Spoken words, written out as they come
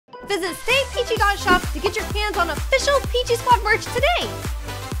Visit staypeachy.shop to get your hands on official Peachy Squad merch today.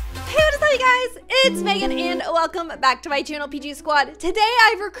 Hey, what is up, you guys? It's Megan, and welcome back to my channel, Peachy Squad. Today,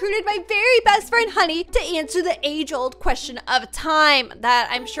 I've recruited my very best friend, Honey, to answer the age-old question of time that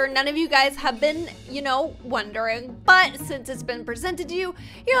I'm sure none of you guys have been, wondering. But since it's been presented to you,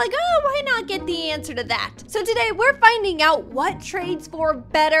 you're like, oh, why not get the answer to that? So today, we're finding out what trades for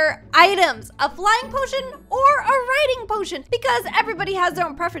better items, a flying potion or a riding potion, because everybody has their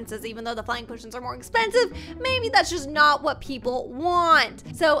own preferences. Even though the flying potions are more expensive, maybe that's just not what people want.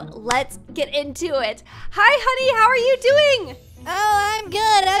 So let's get into it. Hi, Honey, how are you doing? Oh, I'm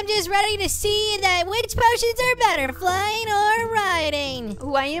good. I'm just ready to see which potions are better, flying or riding.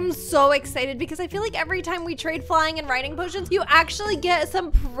 Oh, I am so excited because I feel like every time we trade flying and riding potions, you actually get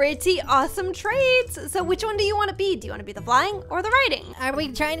some pretty awesome trades. So which one do you want to be? Do you want to be the flying or the riding? Are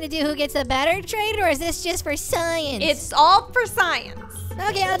we trying to do who gets a better trade, or is this just for science? It's all for science.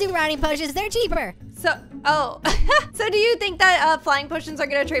 Okay, I'll do riding potions. They're cheaper. So do you think that flying potions are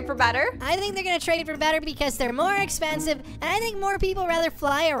gonna trade for better? I think they're gonna trade for better because they're more expensive, and I think more people rather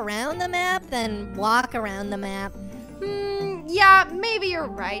fly around the map than walk around the map. Yeah, maybe you're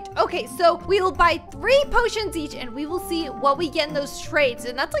right. Okay, so we will buy 3 potions each, and we will see what we get in those trades.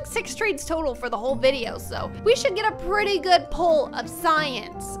 And that's like 6 trades total for the whole video, so we should get a pretty good pull of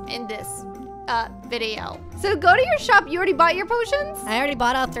science in this video. So go to your shop. You already bought your potions? I already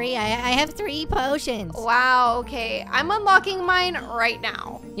bought all 3. I have 3 potions. Wow, okay. I'm unlocking mine right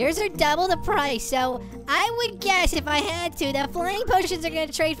now. Yours are double the price, so I would guess if I had to, the flying potions are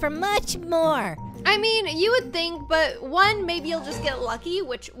gonna trade for much more. I mean, you would think, but one, maybe you'll just get lucky,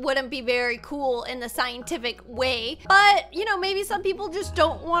 which wouldn't be very cool in the scientific way. But, maybe some people just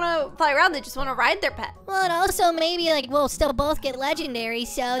don't want to fly around. They just want to ride their pet. Well, and also maybe, we'll still both get legendary,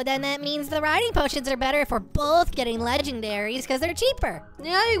 so then that means the riding potions are better if we're both getting legendaries because they're cheaper.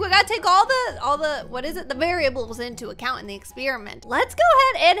 Yeah, we gotta take all the variables into account in the experiment. Let's go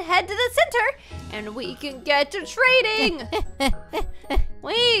ahead and head to the center, and we can get to trading.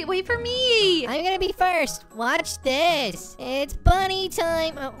 Wait for me. I'm gonna be first. Watch this. It's bunny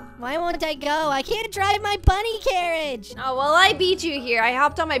time. Oh, why won't I go? I can't drive my bunny carriage. Oh, well, I beat you here. I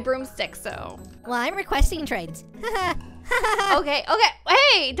hopped on my broomstick, so. Well, I'm requesting trades. Okay.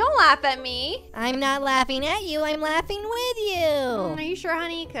 Hey, don't laugh at me. I'm not laughing at you. I'm laughing with you. Are you sure,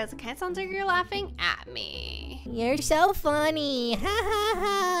 Honey? Because it kind of sounds like you're laughing at me. You're so funny. Ha ha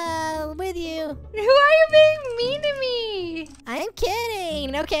ha. With you. Who are you being mean to me? I'm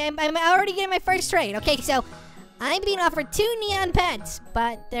kidding. Okay, I'm already getting my first trade. Okay, so I'm being offered 2 neon pets,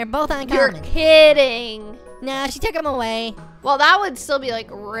 but they're both uncommon. You're kidding. No, she took them away. Well, that would still be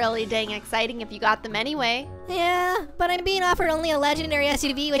really dang exciting if you got them anyway. Yeah, but I'm being offered only a legendary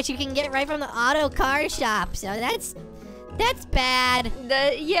SUV, which you can get right from the auto car shop. So that's bad.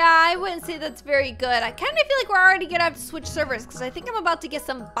 Yeah, I wouldn't say that's very good. I kind of feel like we're already gonna have to switch servers because I think I'm about to get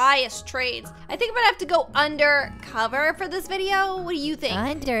some biased trades. I think I'm gonna have to go undercover for this video. What do you think?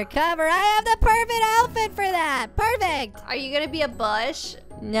 Undercover? I have the perfect outfit for that. Perfect. Are you gonna be a bush?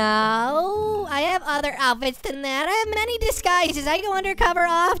 No, I have other outfits than that. I have many disguises. I go undercover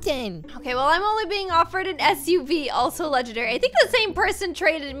often. Okay, well, I'm only being offered an SUV, also legendary. I think the same person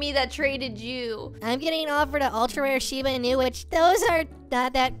traded me that traded you. I'm getting offered an ultra rare Shiba Inu, which those are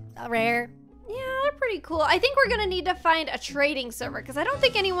not that rare. Yeah, they're pretty cool. I think we're gonna need to find a trading server because I don't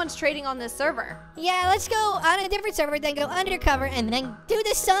think anyone's trading on this server. Yeah, let's go on a different server, then go undercover, and then do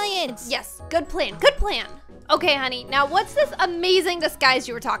the science. Yes, good plan, good plan. Okay, Honey, now what's this amazing disguise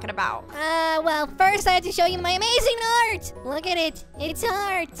you were talking about? Well, first I have to show you my amazing art. Look at it. It's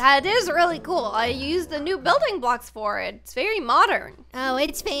art. That is really cool. I used the new building blocks for it. It's very modern. Oh,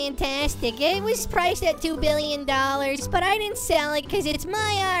 it's fantastic. It was priced at $2 billion, but I didn't sell it because it's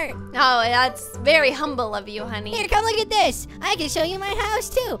my art. Oh, that's very humble of you, Honey. Here, come look at this. I can show you my house,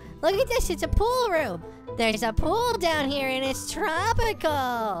 too. Look at this. It's a pool room. There's a pool down here and it's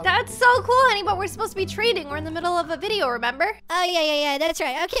tropical. That's so cool, Honey, but we're supposed to be trading. We're in the middle of a video, remember? Oh, yeah, that's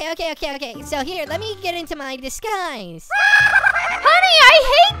right. Okay. So here, let me get into my disguise. Honey, I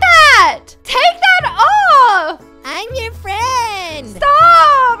hate that! Take that off! I'm your friend.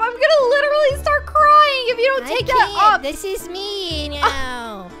 Stop! I'm gonna literally start crying if you don't take that off. This is me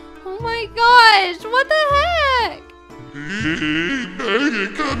now. Oh my gosh, what the heck? Hey,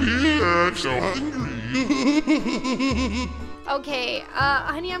 Megan, come here. I'm so hungry. Okay,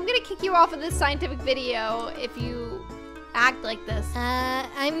 Honey, I'm gonna kick you off of this scientific video if you act like this.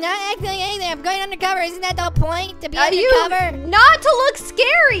 I'm not acting like anything. I'm going undercover. Isn't that the whole point? To be undercover? Not to look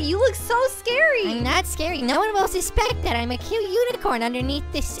scary. You look so scary. I'm not scary. No one will suspect that I'm a cute unicorn underneath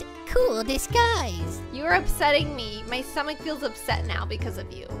this cool disguise. You You're upsetting me. My stomach feels upset now because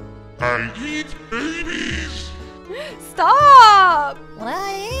of you. I eat babies. Stop! Well,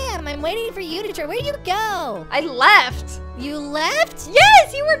 I am. I'm waiting for you to try. Where'd you go? I left. You left?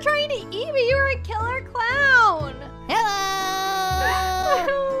 Yes, you were trying to eat me. You were a killer clown. Hello! I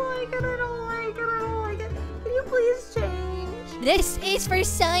don't like it. I don't like it. I don't like it. Can you please change? This is for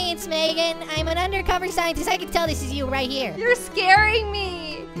science, Megan. I'm an undercover scientist. I can tell this is you right here. You're scaring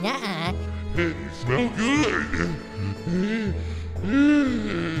me. Nuh-uh. Hey, smell good.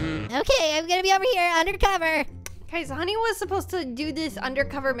 Okay, I'm gonna be over here undercover. Guys, Honey was supposed to do this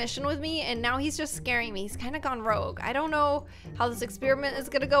undercover mission with me, and now he's just scaring me. He's kind of gone rogue. I don't know how this experiment is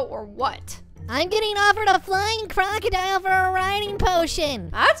gonna go or what. I'm getting offered a flying crocodile for a riding potion.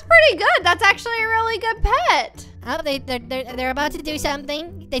 That's pretty good. That's actually a really good pet. Oh, they're about to do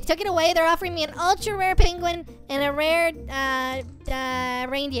something. They took it away. They're offering me an ultra rare penguin and a rare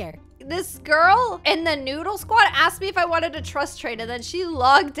reindeer. This girl in the noodle squad asked me if I wanted to trust trade, and then she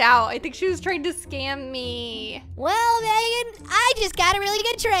logged out. I think she was trying to scam me. Well, Megan, I just got a really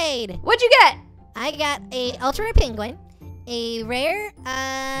good trade. What'd you get? I got a ultra rare penguin, a rare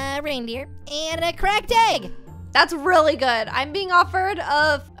reindeer, and a cracked egg. That's really good. I'm being offered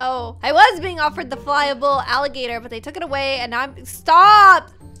I was being offered the flyable alligator, but they took it away, and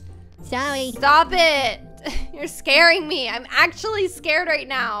stop! Sorry. Stop it. You're scaring me. I'm actually scared right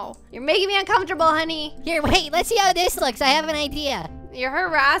now. You're making me uncomfortable, honey. Here, wait, let's see how this looks. I have an idea. You're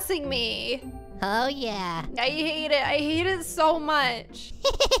harassing me. Oh, yeah. I hate it. I hate it so much.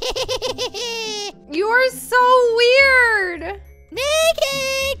 You are so weird.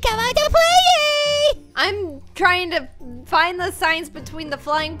 Megan, come on to play! I'm trying to find the science between the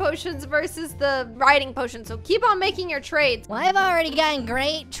flying potions versus the riding potions, so keep on making your trades. Well, I've already gotten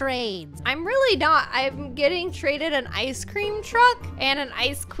great trades. I'm really not. I'm getting traded an ice cream truck and an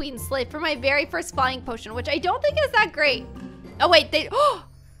ice queen slave for my very first flying potion, which I don't think is that great. Oh, wait, oh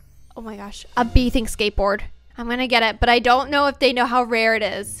my gosh, a bee-thing skateboard. I'm gonna get it, but I don't know if they know how rare it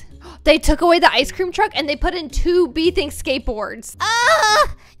is. They took away the ice cream truck and they put in 2 bee-thing skateboards.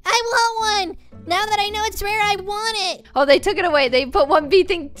 Ah! I want one! Now that I know it's rare, I want it! Oh, they took it away. They put 1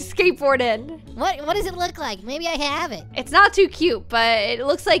 bee-thing skateboard in. What does it look like? Maybe I have it. It's not too cute, but it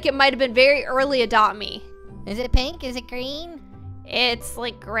looks like it might have been very early Adopt Me. Is it pink? Is it green? It's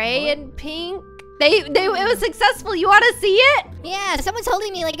like gray and pink. It was successful. You want to see it? Yeah, someone's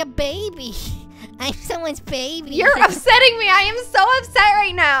holding me like a baby. I'm someone's baby. You're upsetting me. I am so upset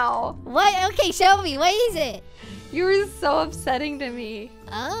right now. What? Okay, show me. What is it? You're so upsetting to me.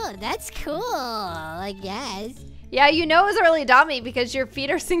 Oh, that's cool, I guess. Yeah, you know it was early Adopt Me because your feet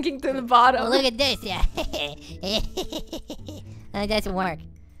are sinking through the bottom. Well, look at this, yeah. That doesn't work.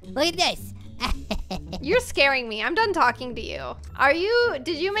 Look at this. You're scaring me. I'm done talking to you.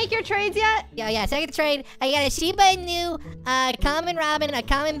 Did you make your trades yet? Yeah, second trade. I got a Shiba Inu, a common robin, a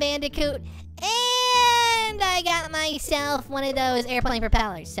common bandicoot, and I got myself one of those airplane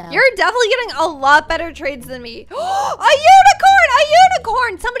propellers, so. You're definitely getting a lot better trades than me. A unicorn! A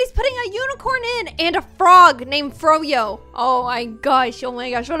unicorn! Somebody's putting a unicorn in and a frog named Froyo. Oh my gosh, what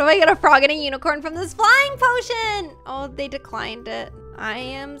do I get a frog and a unicorn from this flying potion? Oh, they declined it. I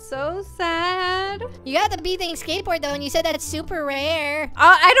am so sad. You got the bee-thing skateboard though, and you said that's super rare.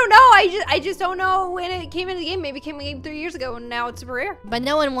 I don't know. I just don't know when it came in the game. Maybe it came in the game 3 years ago, and now it's super rare. But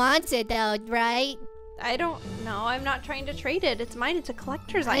no one wants it though, right? I don't know. I'm not trying to trade it. It's mine. It's a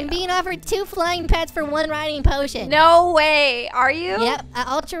collector's item. I'm being offered 2 flying pets for 1 riding potion. No way. Are you? Yep.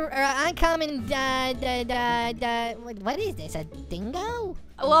 Uncommon. What is this? A dingo?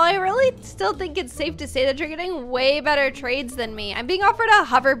 Well, I really still think it's safe to say that you're getting way better trades than me. I'm being offered a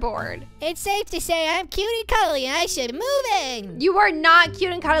hoverboard. It's safe to say I'm cute and cuddly and I should move in. You are not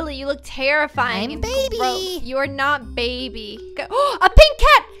cute and cuddly. You look terrifying. I'm baby. Gross. You are not baby. Oh, a pink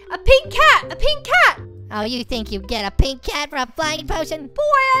cat! A pink cat! A pink cat! Oh, you think you get a pink cat for a flying potion? Boy,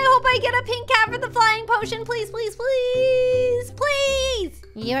 I hope I get a pink cat for the flying potion. Please, please, please, please.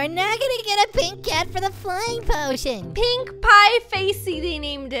 You're not gonna get a pink cat for the flying potion. Pink Pie Facey, they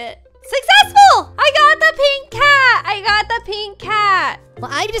named it. Successful! I got the pink cat! I got the pink cat!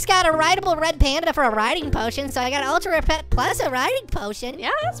 Well, I just got a rideable red panda for a riding potion, so I got an ultra rare pet plus a riding potion.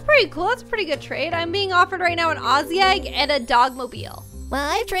 Yeah, that's pretty cool. That's a pretty good trade. I'm being offered right now an Aussie egg and a dogmobile. Well,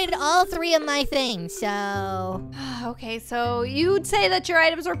 I've traded all 3 of my things, so. Okay, so you'd say that your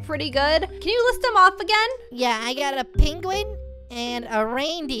items are pretty good. Can you list them off again? Yeah, I got a penguin and a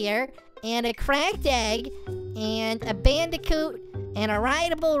reindeer and a cracked egg and a bandicoot and a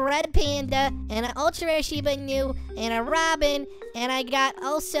rideable red panda and an ultra rare Shiba Inu and a robin, and I got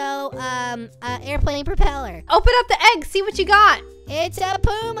also an airplane propeller. Open up the egg, see what you got. It's a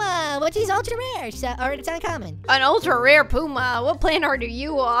puma, which is ultra rare, so, or it's uncommon. An ultra rare puma. What planet are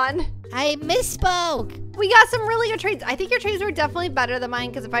you on? I misspoke. We got some really good trades. I think your trades were definitely better than mine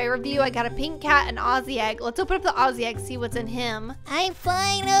because if I review, I got a pink cat and Aussie egg. Let's open up the Aussie egg, see what's in him. I'm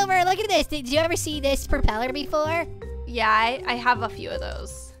flying over. Look at this. Did you ever see this propeller before? Yeah, I have a few of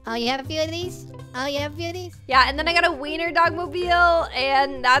those. Oh, you have a few of these? Oh, you have a few of these? Yeah, and then I got a wiener dogmobile,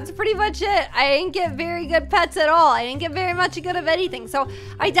 and that's pretty much it. I didn't get very good pets at all. I didn't get very much good of anything. So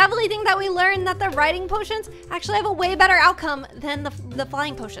I definitely think that we learned that the riding potions actually have a way better outcome than the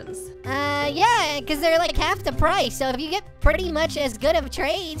flying potions. Yeah, because they're like half the price. So if you get pretty much as good of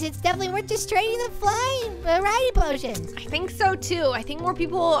trades, it's definitely worth just trading the riding potions. I think so too. I think more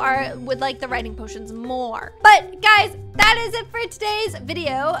people would like the riding potions more. But guys, that is it for today's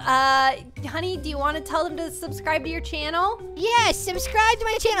video. Honey, do you want to tell them to subscribe to your channel? Yes, subscribe to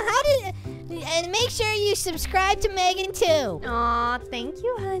my channel. And make sure you subscribe to Megan too. Aw, thank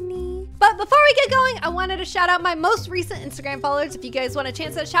you, honey. But before we get going, I wanted to shout out my most recent Instagram followers. If you guys want a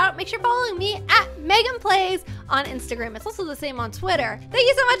chance at a shout out, make sure you're following me at MeganPlays on Instagram. It's also the same on Twitter. Thank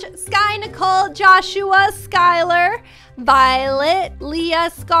you so much, Sky, Nicole, Joshua, Skylar, Violet,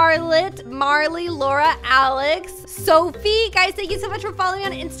 Leah, Scarlett, Marley, Laura, Alex, Sophie. Guys, thank you so much for following me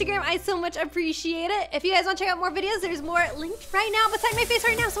on Instagram. I so much appreciate it. If you guys want to check out more videos, there's more linked right now beside my face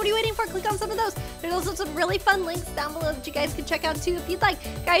right now. So what are you waiting for? Click on some of those. There's also some really fun links down below that you guys can check out too if you'd like.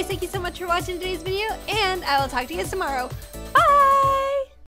 Guys, thank you so much for watching today's video, and I will talk to you guys tomorrow.